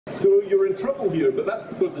So you're in trouble here, but that's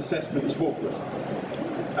because assessment is hopeless.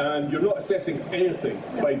 And you're not assessing anything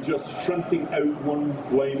by just shunting out one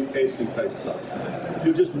line essay type stuff.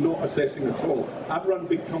 You're just not assessing at all. I've run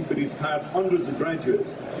big companies, had hundreds of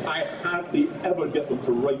graduates. I hardly ever get them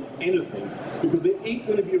to write anything because they ain't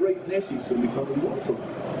going to be writing essays when they come and work for me.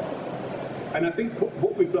 And I think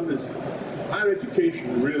what we've done is higher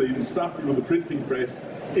education, really, starting with the printing press,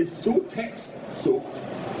 is so text-soaked,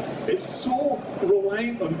 it's so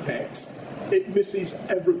reliant on text, it misses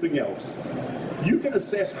everything else. You can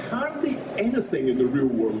assess hardly anything in the real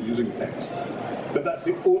world using text, but that's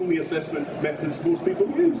the only assessment methods most people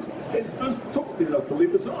use. It's just totally and utterly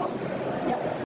bizarre. Yeah.